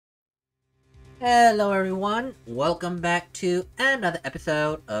Hello everyone, welcome back to another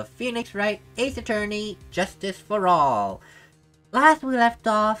episode of Phoenix Wright Ace Attorney Justice for All. Last we left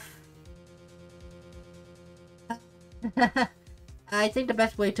off... I think the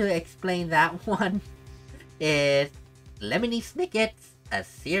best way to explain that one is Lemony Snicket's A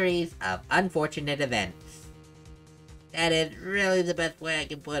Series of Unfortunate Events. That is really the best way I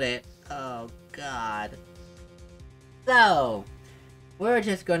can put it. Oh god. So, we're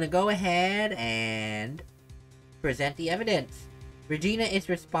just gonna go ahead and present the evidence. Regina is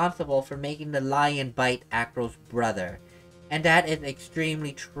responsible for making the lion bite Acro's brother, and that is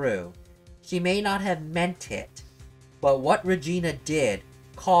extremely true. She may not have meant it, but what Regina did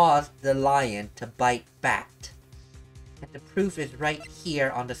caused the lion to bite back. And the proof is right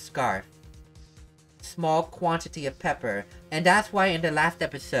here on the scarf. Small quantity of pepper, and that's why in the last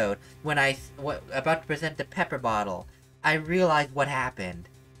episode, when I was about to present the pepper bottle, I realized what happened.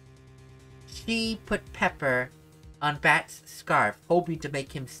 She put pepper on Bat's scarf, hoping to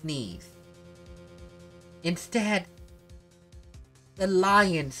make him sneeze. Instead, the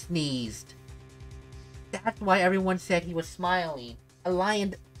lion sneezed. That's why everyone said he was smiling.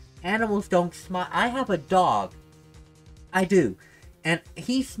 Animals don't smile. I have a dog. I do. And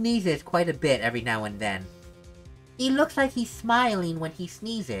he sneezes quite a bit every now and then. He looks like he's smiling when he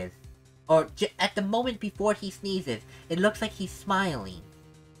sneezes. Or at the moment before he sneezes, it looks like he's smiling.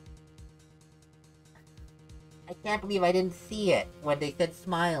 I can't believe I didn't see it when they said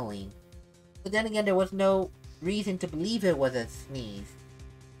smiling. But then again, there was no reason to believe it was a sneeze.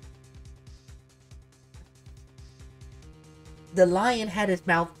 The lion had his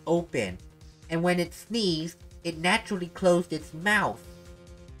mouth open, and when it sneezed, it naturally closed its mouth,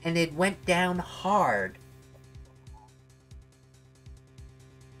 and it went down hard.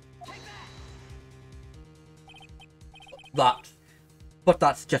 But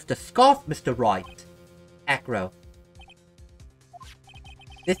that's just a scarf, Mr. Wright. Acro.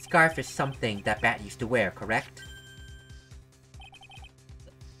 This scarf is something that Bat used to wear, correct?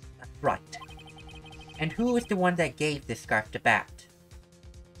 That's right. And who is the one that gave this scarf to Bat?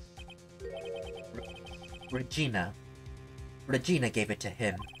 Regina. Regina gave it to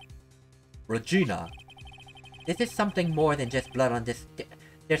him. Regina? This is something more than just blood on this...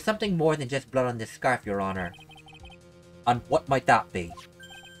 There's something more than just blood on this scarf, Your Honor. And what might that be?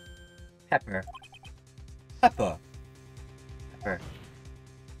 Pepper. Pepper. Pepper.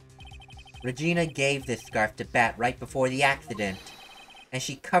 Regina gave this scarf to Bat right before the accident, and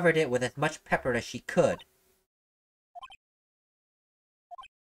she covered it with as much pepper as she could.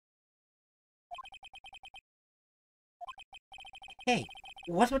 Hey,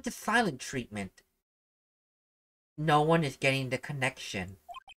 what's with the silent treatment? No one is getting the connection.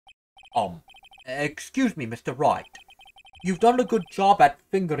 Excuse me, Mr. Wright. You've done a good job at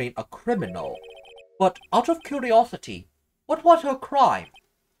fingering a criminal. But out of curiosity, what was her crime?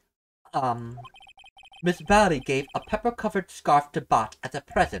 Miss Barry gave a pepper-covered scarf to Bat as a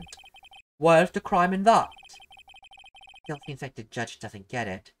present. Where's the crime in that? Still seems like the judge doesn't get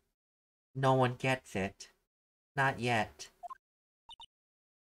it. No one gets it. Not yet.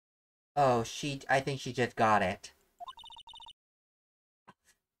 Oh, I think she just got it.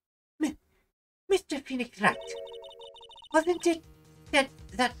 Mr. Phoenix Wright, wasn't it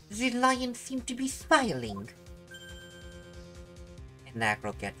that the lion seemed to be smiling? And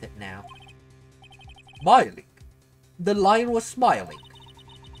Acro gets it now. Smiling? The lion was smiling.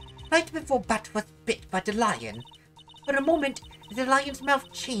 Right before Bat was bit by the lion. For a moment, the lion's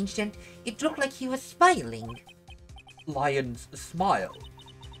mouth changed and it looked like he was smiling. Lions smile?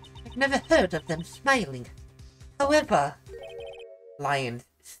 I've never heard of them smiling. However... Lions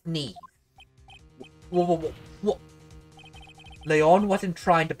sneeze. What? Leon wasn't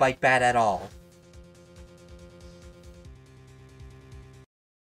trying to bite Bat at all.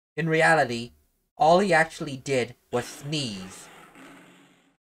 In reality, all he actually did was sneeze.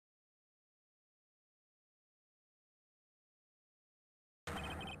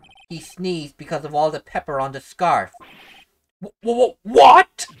 He sneezed because of all the pepper on the scarf.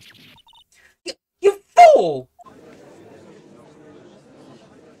 What? You fool!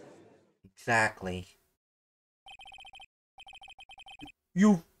 Exactly.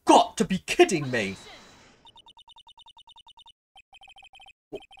 You've got to be kidding me!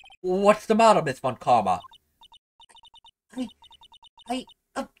 What's the matter, Miss Von Karma? I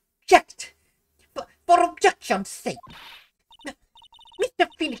object! For objection's sake! Mr.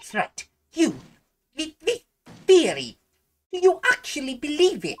 Phoenix Wright, this theory, do you actually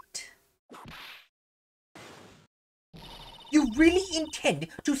believe it? You really intend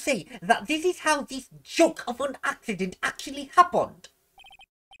to say that this is how this joke of an accident actually happened?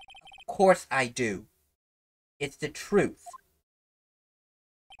 course I do. It's the truth.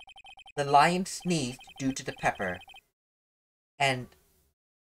 The lion sneezed due to the pepper. And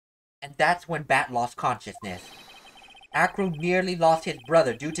that's when Bat lost consciousness. Acro nearly lost his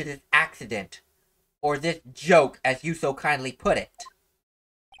brother due to this accident. Or this joke, as you so kindly put it.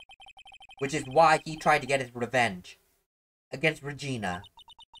 Which is why he tried to get his revenge. Against Regina.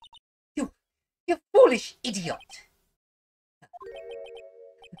 You foolish idiot!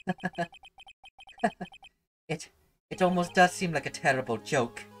 It almost does seem like a terrible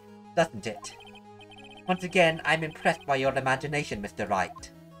joke, doesn't it? Once again, I'm impressed by your imagination, Mr.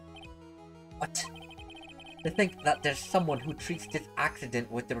 Wright. What? To think that there's someone who treats this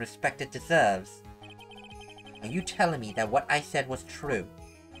accident with the respect it deserves. Are you telling me that what I said was true?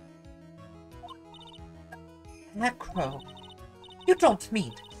 Acro, you don't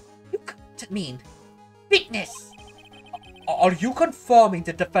mean... You can't mean... Witness! Are you confirming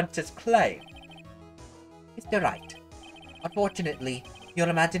the defense's claim? Mr. Wright, unfortunately, your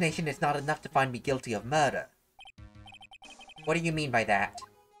imagination is not enough to find me guilty of murder. What do you mean by that?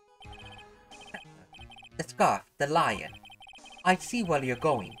 The scarf, the lion. I see where you're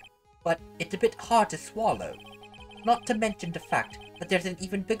going, but it's a bit hard to swallow. Not to mention the fact that there's an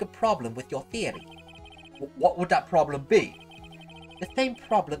even bigger problem with your theory. What would that problem be? The same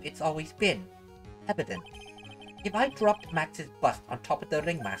problem it's always been. Evidence. If I dropped Max's bust on top of the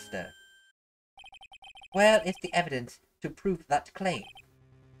ringmaster, where is the evidence to prove that claim?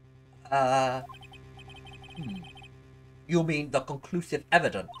 You mean the conclusive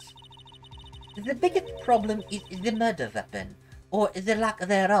evidence? The biggest problem is the murder weapon, or the lack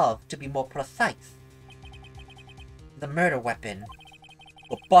thereof, to be more precise. The murder weapon.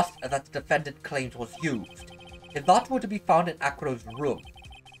 The bust that the defendant claims was used. If that were to be found in Acro's room,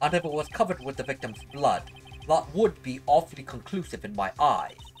 and if it was covered with the victim's blood, that would be awfully conclusive in my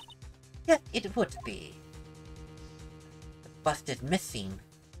eyes. Yes, it would be. The bust is missing.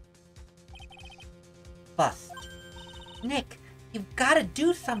 Bust. Nick, you've gotta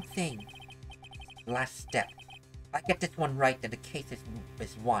do something. Last step. If I get this one right, then the case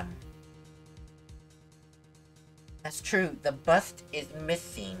is won. That's true, the bust is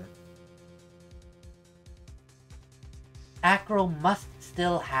missing. Acro must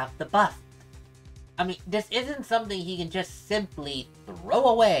still have the bust. I mean, this isn't something he can just simply throw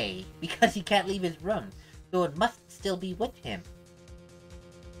away because he can't leave his room, so it must still be with him.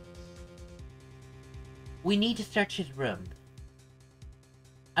 We need to search his room.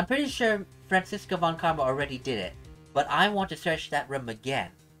 I'm pretty sure Francisco von Karma already did it, but I want to search that room again.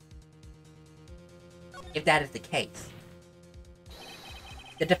 If that is the case.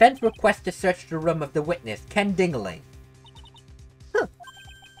 The defense requests to search the room of the witness, Ken Dingaling.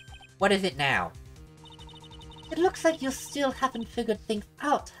 What is it now? It looks like you still haven't figured things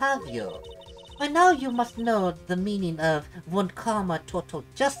out, have you? By now you must know the meaning of von Karma total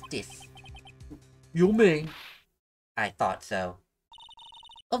justice. You mean? I thought so.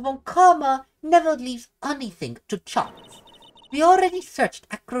 Von Karma never leaves anything to chance. We already searched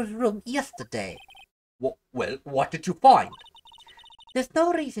Acro's room yesterday. Well, what did you find? There's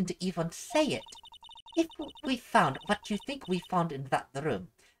no reason to even say it. If we found what you think we found in that room,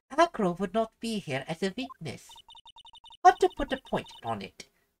 Acro would not be here as a witness. But to put a point on it,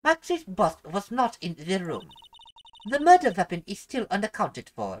 Max's bust was not in the room. The murder weapon is still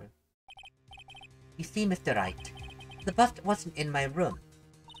unaccounted for. You see, Mr. Wright, the bust wasn't in my room.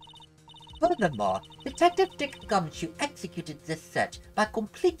 Furthermore, Detective Dick Gumshoe executed this search by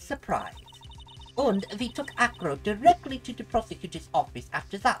complete surprise. And we took Acro directly to the prosecutor's office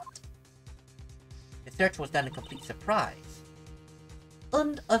after that. The search was done in complete surprise.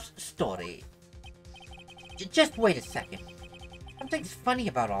 End of story. Just wait a second. Something's funny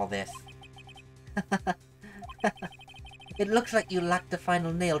about all this. It looks like you lack the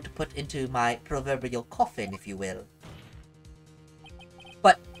final nail to put into my proverbial coffin, if you will.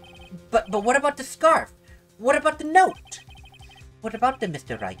 But what about the scarf? What about the note? What about them,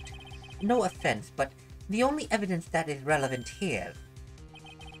 Mr. Wright? No offense, but the only evidence that is relevant here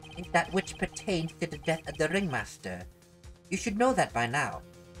is that which pertains to the death of the ringmaster. You should know that by now.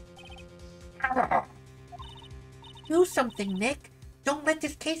 Do something, Nick. Don't let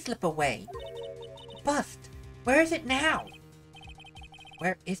this case slip away. Bust. Where is it now?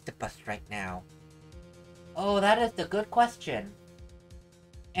 Where is the bust right now? Oh, that is the good question.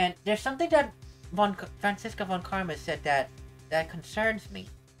 And there's something that Francisco von Karma said that concerns me.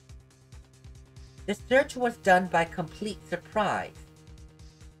 The search was done by complete surprise.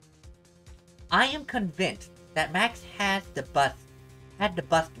 I am convinced that Max had the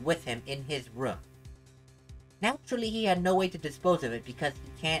bust with him in his room. Naturally, he had no way to dispose of it because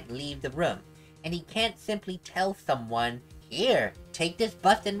he can't leave the room. And he can't simply tell someone, "Here, take this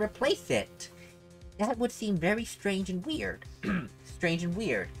bust and replace it." That would seem very strange and weird. Strange and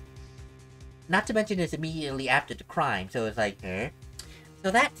weird. Not to mention it's immediately after the crime, so it's like, eh?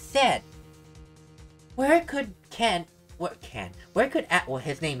 So that said, where could well,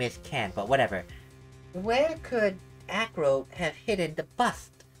 his name is Ken, but whatever. Where could Acro have hidden the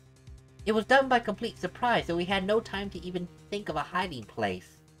bust? It was done by complete surprise, so we had no time to even think of a hiding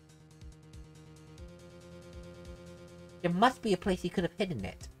place. There must be a place he could have hidden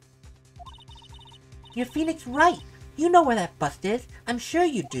it. You're Phoenix Wright! You know where that bust is! I'm sure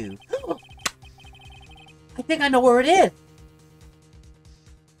you do! I think I know where it is!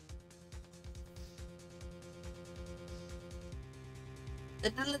 I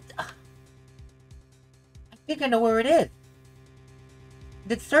think I know where it is!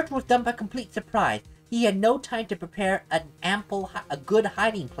 The search was done by complete surprise. He had no time to prepare a good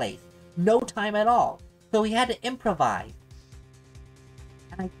hiding place. No time at all. So he had to improvise.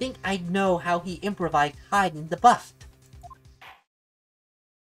 And I think I know how he improvised hiding the bust.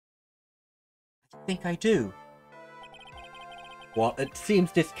 I think I do. Well, it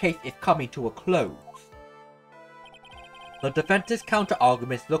seems this case is coming to a close. The defense's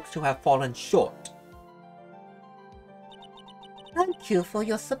counter-argument looks to have fallen short. Thank you for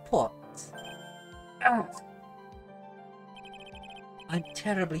your support. I'm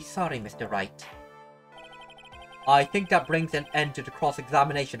terribly sorry, Mr. Wright. I think that brings an end to the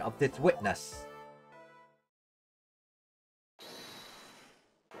cross-examination of this witness.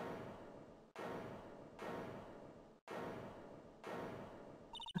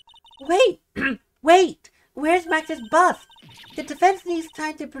 Wait! Wait! Where's Max's bust? The defense needs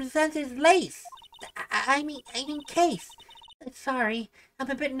time to present his lace. I mean case. Sorry,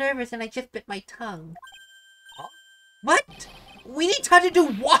 I'm a bit nervous and I just bit my tongue. Huh? What? We need time to do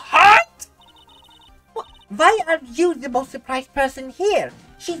what? Why are you the most surprised person here?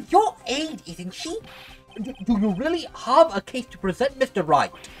 She's your aide, isn't she? Do you really have a case to present, Mr.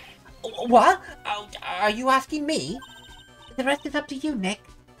 Wright? What? Are you asking me? The rest is up to you, Nick.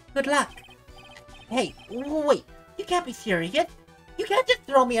 Good luck. Hey, wait. You can't be serious. You can't just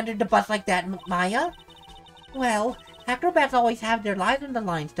throw me under the bus like that, Maya. Well, acrobats always have their lives on the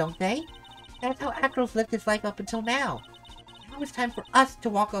lines, don't they? That's how Acro's lived his life up until now. Now it's time for us to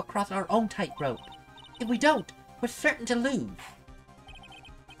walk across our own tightrope. If we don't, we're certain to lose.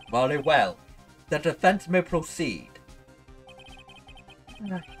 Very well. The defense may proceed.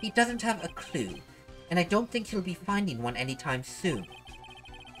 He doesn't have a clue, and I don't think he'll be finding one anytime soon.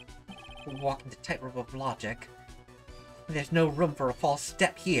 We're walking the tightrope of logic. There's no room for a false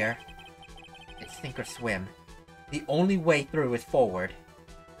step here. It's sink or swim. The only way through is forward.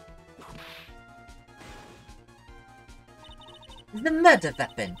 The murder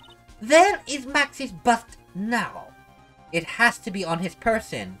weapon! There is Max's bust now! It has to be on his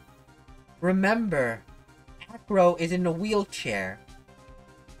person. Remember, Acro is in a wheelchair.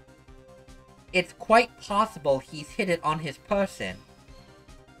 It's quite possible he's hid it on his person.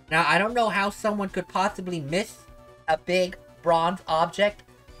 Now, I don't know how someone could possibly miss a big bronze object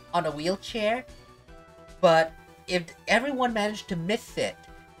on a wheelchair, but if everyone managed to miss it,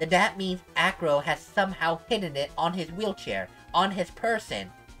 then that means Acro has somehow hidden it on his wheelchair, on his person.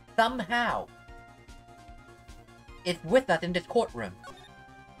 Somehow. It's with us in this courtroom.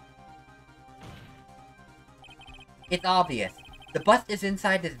 It's obvious. The bust is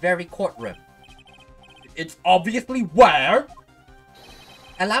inside this very courtroom. It's obviously where?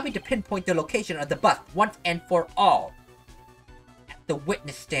 Allow me to pinpoint the location of the bust once and for all. At the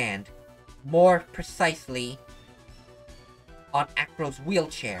witness stand. More precisely, on Acro's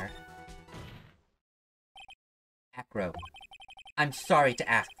wheelchair. Acro, I'm sorry to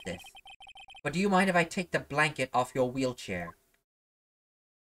ask this, but do you mind if I take the blanket off your wheelchair?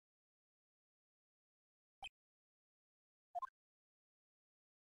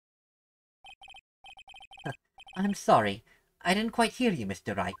 I'm sorry. I didn't quite hear you,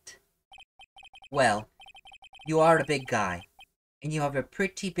 Mr. Wright. Well, you are a big guy, and you have a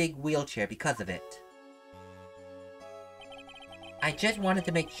pretty big wheelchair because of it. I just wanted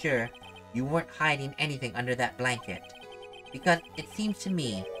to make sure you weren't hiding anything under that blanket, because it seems to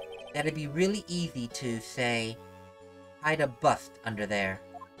me that it'd be really easy to, say, hide a bust under there.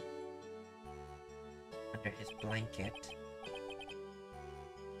 Under his blanket.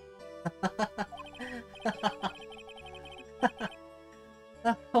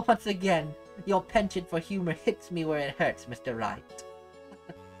 Once again, your penchant for humor hits me where it hurts, Mr. Wright.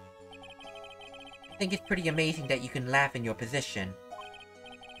 I think it's pretty amazing that you can laugh in your position.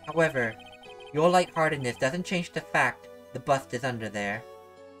 However, Your lightheartedness doesn't change the fact the bust is under there.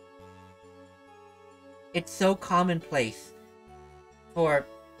 It's so commonplace for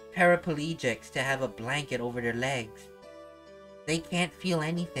paraplegics to have a blanket over their legs. They can't feel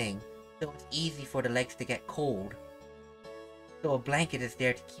anything, so it's easy for the legs to get cold. So a blanket is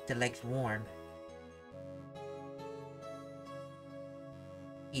there to keep the legs warm.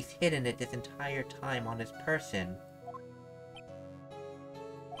 He's hidden it this entire time on his person.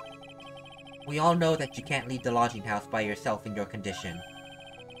 We all know that you can't leave the lodging house by yourself in your condition.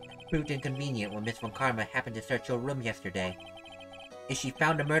 It proved inconvenient when Miss Von Karma happened to search your room yesterday. If she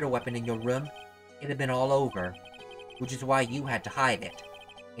found a murder weapon in your room, it'd have been all over. Which is why you had to hide it.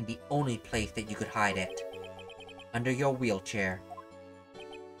 In the only place that you could hide it. Under your wheelchair.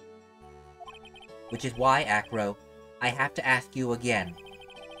 Which is why, Acro, I have to ask you again.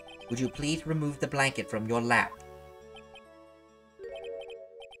 Would you please remove the blanket from your lap?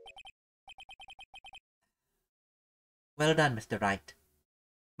 Well done, Mr. Wright.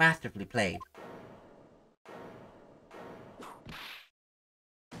 Masterfully played.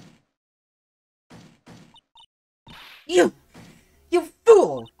 You! You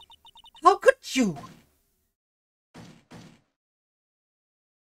fool! How could you?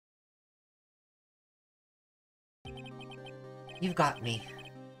 You've got me.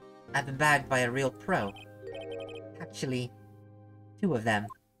 I've been bagged by a real pro. Actually, two of them.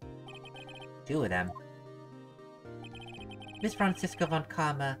 Two of them. Miss Francisca Von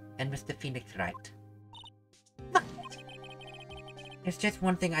Karma and Mr. Phoenix Wright. But there's just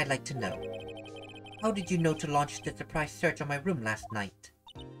one thing I'd like to know. How did you know to launch the surprise search on my room last night?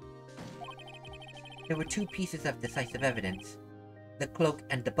 There were two pieces of decisive evidence. The cloak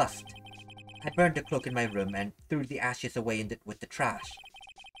and the bust. I burned the cloak in my room and threw the ashes away with the trash.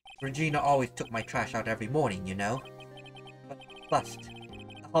 Regina always took my trash out every morning, you know. But the bust.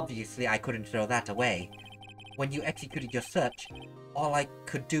 Obviously I couldn't throw that away. When you executed your search, all I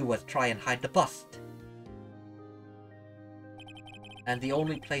could do was try and hide the bust. And the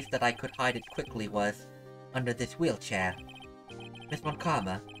only place that I could hide it quickly was under this wheelchair. Miss Von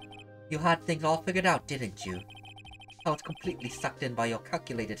Karma, you had things all figured out, didn't you? I was completely sucked in by your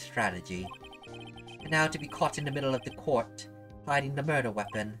calculated strategy. And now to be caught in the middle of the court, hiding the murder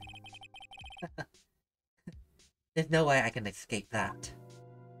weapon. There's no way I can escape that.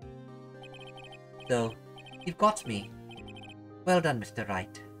 So, you've got me. Well done, Mr.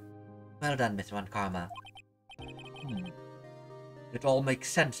 Wright. Well done, Miss Von Karma. It all makes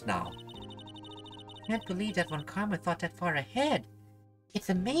sense now. I can't believe that Von Karma thought that far ahead. It's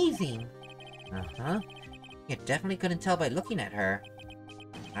amazing. Uh-huh. You definitely couldn't tell by looking at her.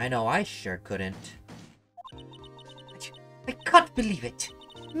 I know I sure couldn't. I can't believe it.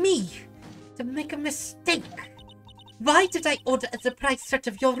 Me! To make a mistake! Why did I order a surprise search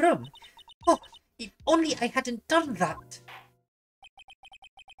of your room? Oh, if only I hadn't done that!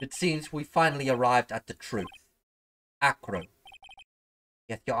 It seems we finally arrived at the truth. Acro.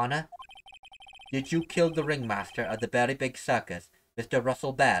 Yes, Your Honor? Did you kill the ringmaster of the Very Big Circus, Mr.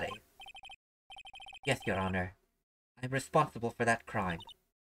 Russell Barry? Yes, Your Honor. I'm responsible for that crime.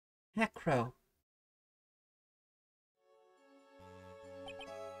 Acro.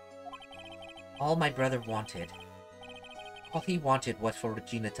 All my brother wanted. All he wanted was for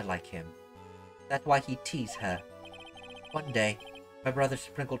Regina to like him. That's why he teased her. One day, my brother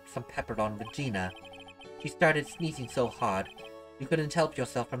sprinkled some pepper on Regina. She started sneezing so hard, you couldn't help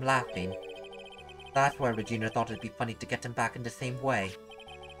yourself from laughing. That's why Regina thought it'd be funny to get him back in the same way.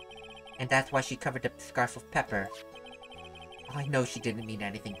 And that's why she covered up the scarf with pepper. I know she didn't mean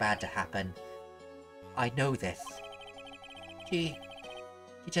anything bad to happen. I know this. She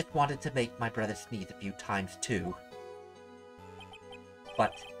just wanted to make my brother sneeze a few times too.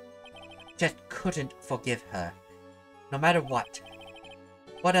 But just couldn't forgive her. No matter what.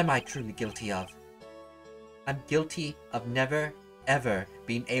 What am I truly guilty of? I'm guilty of never, ever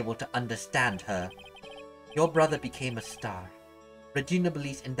being able to understand her. Your brother became a star. Regina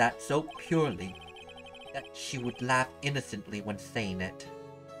believes in that so purely that she would laugh innocently when saying it.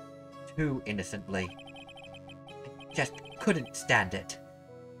 Too innocently. I just couldn't stand it.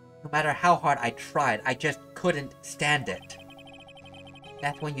 No matter how hard I tried, I just couldn't stand it.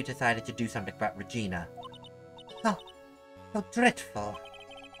 That's when you decided to do something about Regina. How dreadful.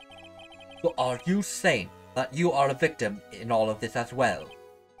 So are you saying that you are a victim in all of this as well?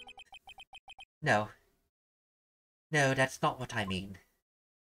 No. No, that's not what I mean.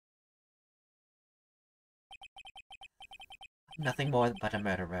 I'm nothing more but a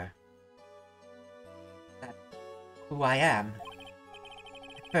murderer. That's who I am.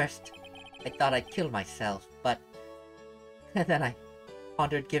 At first, I thought I'd kill myself, but then I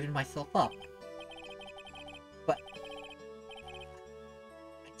pondered giving myself up.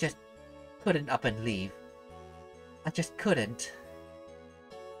 couldn't up and leave. I just couldn't.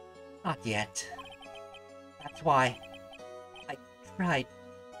 Not yet. That's why I tried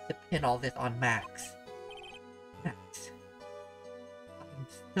to pin all this on Max. Max, I'm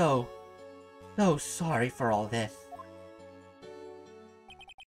so sorry for all this.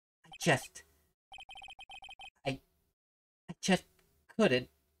 I just couldn't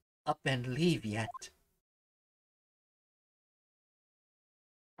up and leave yet.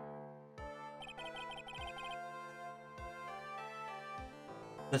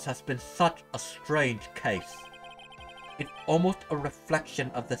 This has been such a strange case. It's almost a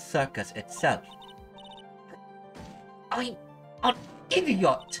reflection of the circus itself. I'm an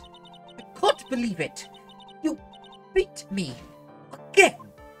idiot! I can't believe it! You beat me! Again!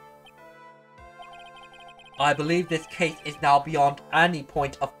 I believe this case is now beyond any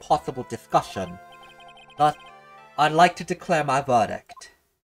point of possible discussion. Thus, I'd like to declare my verdict.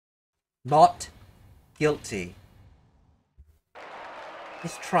 Not guilty.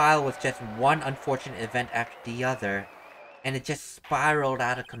 This trial was just one unfortunate event after the other, and it just spiraled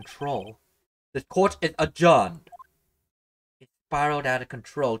out of control. This court is adjourned. It spiraled out of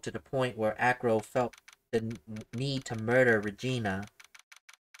control to the point where Acro felt the need to murder Regina.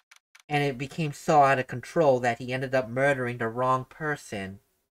 And it became so out of control that he ended up murdering the wrong person.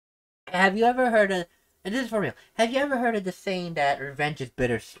 Have you ever heard of, and this is for real, have you ever heard of the saying that revenge is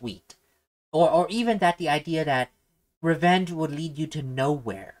bittersweet? Or even that the idea that revenge would lead you to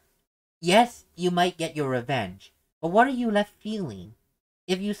nowhere. Yes, you might get your revenge, but what are you left feeling?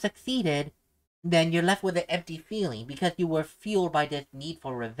 If you succeeded, then you're left with an empty feeling because you were fueled by this need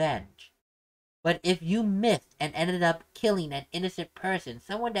for revenge. But if you missed and ended up killing an innocent person,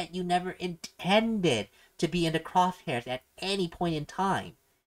 someone that you never intended to be in the crosshairs at any point in time,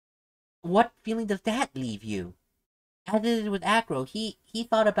 what feeling does that leave you? As it is with Acro, he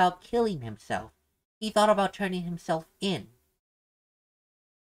thought about killing himself. He thought about turning himself in.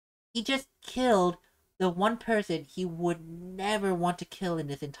 He just killed the one person he would never want to kill in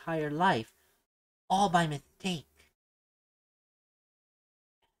his entire life, all by mistake.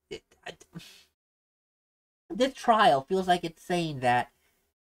 This trial feels like it's saying that,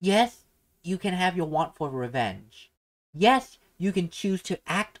 yes, you can have your want for revenge. Yes, you can choose to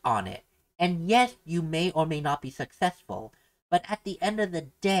act on it. And yes, you may or may not be successful. But at the end of the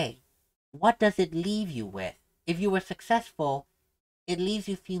day, what does it leave you with? If you were successful, it leaves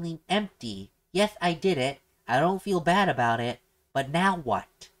you feeling empty. Yes, I did it. I don't feel bad about it. But now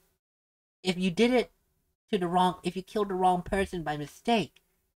what? If you did it if you killed the wrong person by mistake,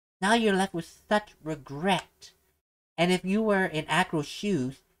 now you're left with such regret. And if you were in Acro's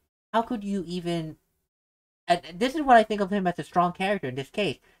shoes, how could you even... And this is what I think of him as a strong character in this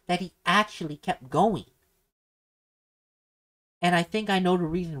case, that he actually kept going. And I think I know the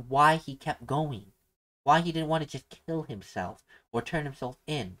reason why he kept going. Why he didn't want to just kill himself or turn himself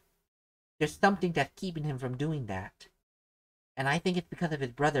in. There's something that's keeping him from doing that. And I think it's because of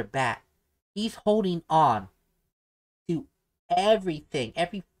his brother Bat. He's holding on to everything,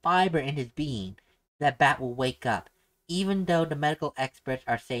 every fiber in his being, that Bat will wake up. Even though the medical experts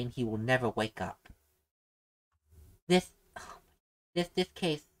are saying he will never wake up. This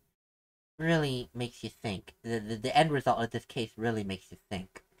case really makes you think. The end result of this case really makes you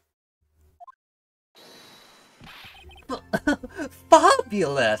think.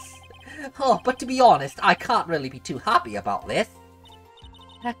 Fabulous! Oh, but to be honest, I can't really be too happy about this.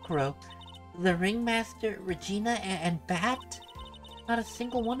 Acro, the Ringmaster, Regina, and Bat? Not a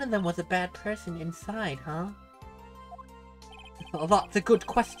single one of them was a bad person inside, huh? Well, that's a good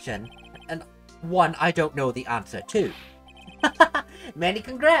question, and one I don't know the answer to. Many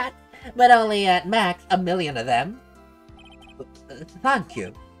congrats! But only at max 1,000,000 of them. Thank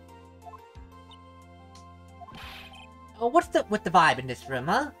you. Oh, what's up with the vibe in this room,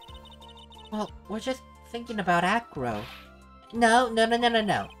 huh? Well, we're just thinking about Acro. No.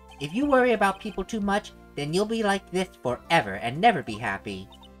 If you worry about people too much, then you'll be like this forever and never be happy.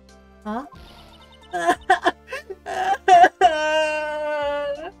 Huh?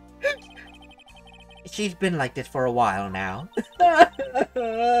 She's been like this for a while now.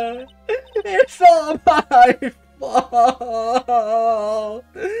 It's all my fault!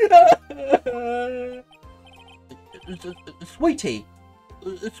 Sweetie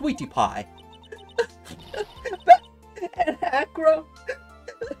pie. And Acro,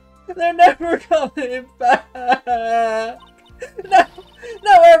 they're never coming back.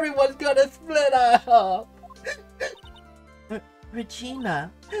 Now everyone's gonna split up.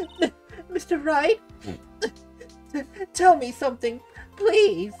 Regina, Mr. Wright, tell me something,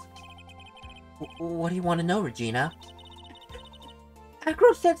 please. What do you want to know, Regina?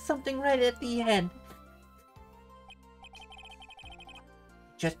 Acro said something right at the end.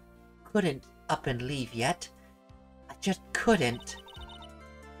 Just couldn't up and leave yet. I just couldn't.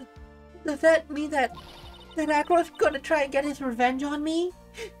 Does that mean that Acro's gonna try and get his revenge on me?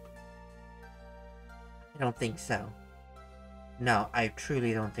 I don't think so. No, I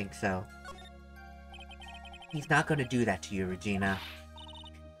truly don't think so. He's not gonna do that to you, Regina.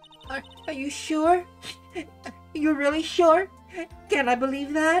 Are you sure? You're really sure? Can I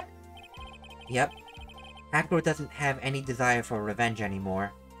believe that? Yep. Acro doesn't have any desire for revenge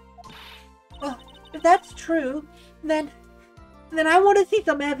anymore. Well, if that's true, then I want to see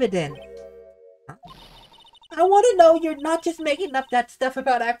some evidence. Huh? I want to know you're not just making up that stuff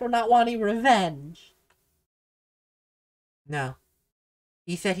about Acro not wanting revenge. No.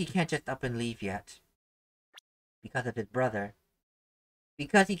 He said he can't just up and leave yet. Because of his brother.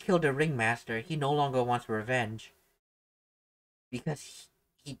 Because he killed a ringmaster, he no longer wants revenge. Because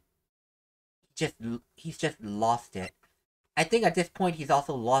he's just lost it. I think at this point he's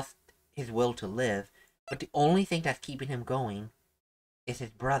also lost his will to live. But the only thing that's keeping him going is his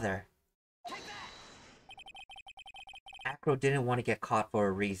brother. Acro didn't want to get caught for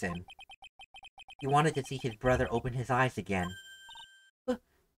a reason. He wanted to see his brother open his eyes again.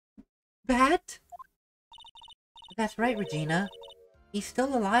 Bat? That's right, Regina. He's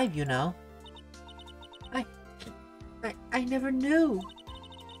still alive, you know. I never knew.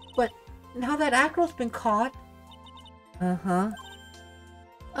 But now that Acro's been caught... Uh-huh.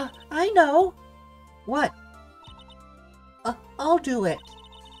 I know. What? I'll do it.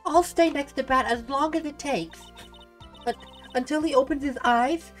 I'll stay next to Bat as long as it takes. Until he opens his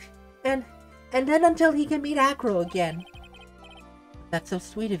eyes, and then until he can meet Acro again. That's so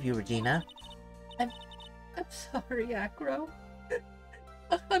sweet of you, Regina. I'm sorry, Acro.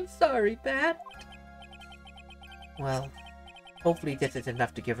 I'm sorry, Bat. Well, hopefully this is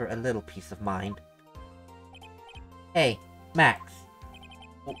enough to give her a little peace of mind. Hey, Max.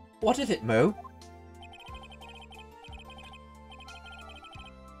 What is it, Mo?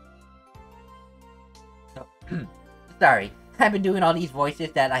 Oh, sorry. I've been doing all these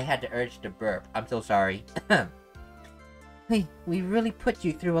voices that I had the urge to burp. I'm so sorry. Hey, we really put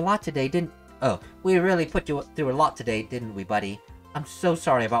you through a lot today, didn't... Oh, we really put you through a lot today, didn't we, buddy? I'm so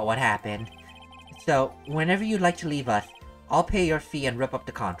sorry about what happened. So, whenever you'd like to leave us, I'll pay your fee and rip up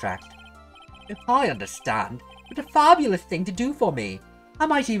the contract. If I understand, it's a fabulous thing to do for me. I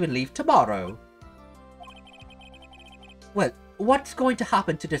might even leave tomorrow. Well, what's going to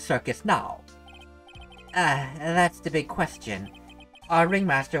happen to the circus now? That's the big question. Our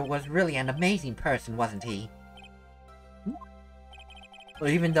ringmaster was really an amazing person, wasn't he? Well,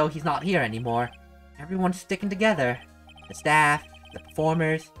 even though he's not here anymore, everyone's sticking together. The staff, the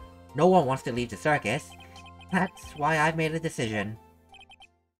performers, no one wants to leave the circus. That's why I've made a decision.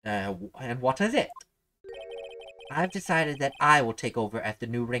 And what is it? I've decided that I will take over as the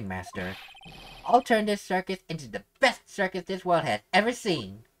new ringmaster. I'll turn this circus into the best circus this world has ever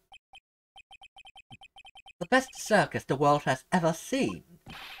seen. The best circus the world has ever seen.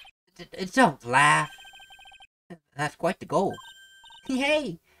 Don't laugh. That's quite the goal.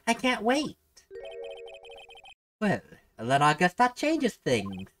 Hey, I can't wait. Well, then I guess that changes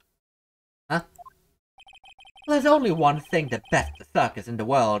things. Huh? There's only one thing the best circus in the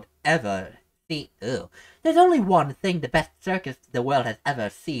world ever seen. There's only one thing the best circus the world has ever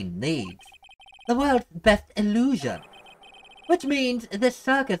seen needs. The world's best illusion. Which means this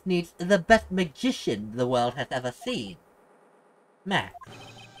circus needs the best magician the world has ever seen. Max,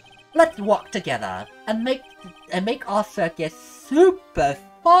 let's work together and make our circus super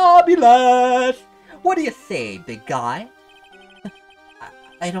fabulous! What do you say, big guy?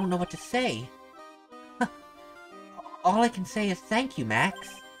 I don't know what to say. All I can say is thank you,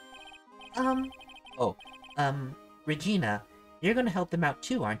 Max. Regina, you're gonna help them out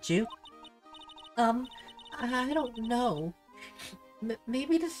too, aren't you? I don't know.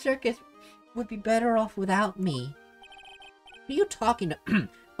 Maybe the circus would be better off without me. What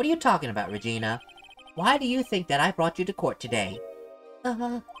are you talking about, Regina? Why do you think that I brought you to court today?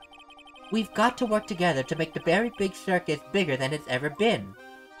 We've got to work together to make the very big circus bigger than it's ever been.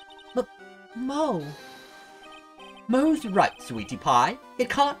 But, Mo's right, sweetie pie.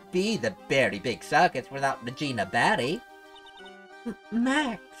 It can't be the very big circus without Regina Barry.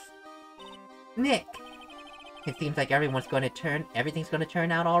 Max. Nick. It seems like everything's going to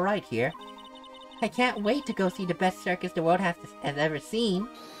turn out alright here. I can't wait to go see the best circus the world has ever seen.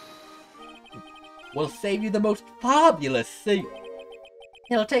 We'll save you the most fabulous seat.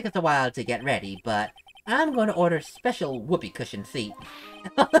 It'll take us a while to get ready, but I'm going to order special whoopee cushion seats.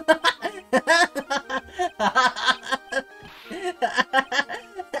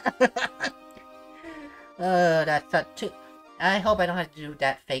 That's too. I hope I don't have to do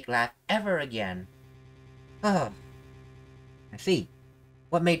that fake laugh ever again. Oh, I see.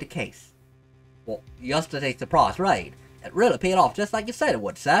 What made the case? Well, yesterday's surprise raid. It really paid off just like you said it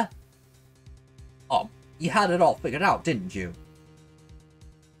would, sir. You had it all figured out, didn't you?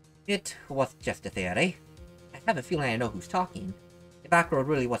 It was just a theory. I have a feeling I know who's talking. If Ackroyd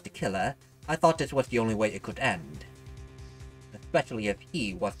really was the killer, I thought this was the only way it could end. Especially if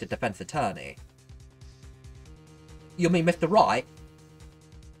he was the defense attorney. You mean Mr. Wright?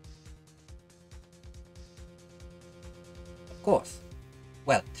 Of course.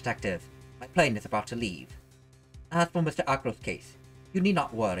 Well, Detective, my plane is about to leave. As for Mr. Ackroyd's case, you need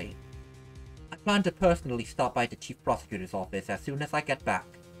not worry. I plan to personally stop by the Chief Prosecutor's office as soon as I get back.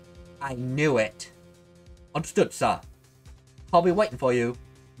 I knew it. Understood, sir. I'll be waiting for you,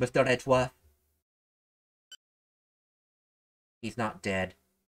 Mr. Edgeworth. He's not dead.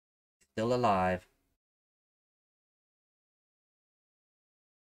 He's still alive.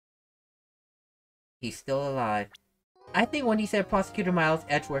 He's still alive. I think when he said Prosecutor Miles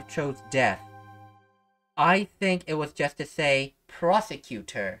Edgeworth chose death, I think it was just to say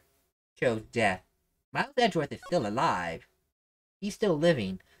prosecutor chose death. Miles Edgeworth is still alive. He's still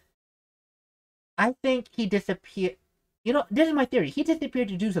living. I think he disappeared. You know, this is my theory. He disappeared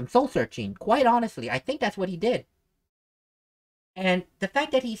to do some soul searching. Quite honestly, I think that's what he did. And the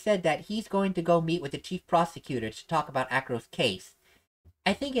fact that he said that he's going to go meet with the chief prosecutor to talk about Ackroyd's case,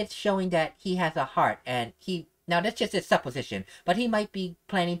 I think it's showing that he has a heart, and now that's just a supposition, but he might be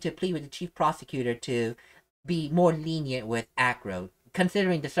planning to plead with the chief prosecutor to be more lenient with Ackroyd,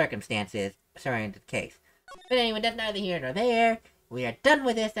 considering the circumstances surrounding the case. But anyway, that's neither here nor there. We are done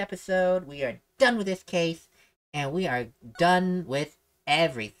with this episode, we are done with this case, and we are done with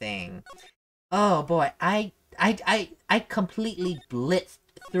everything. Oh boy, I completely blitzed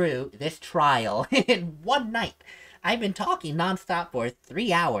through this trial in one night. I've been talking nonstop for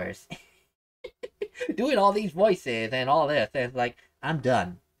 3 hours. Doing all these voices and all this. And it's like, I'm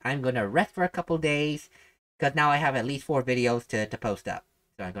done. I'm gonna rest for a couple days. Because now I have at least 4 videos to post up.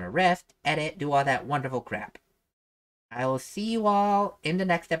 So I'm gonna rest, edit, do all that wonderful crap. I will see you all in the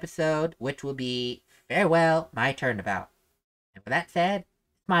next episode, which will be farewell, my turnabout. And with that said,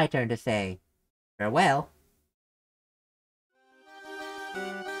 it's my turn to say farewell.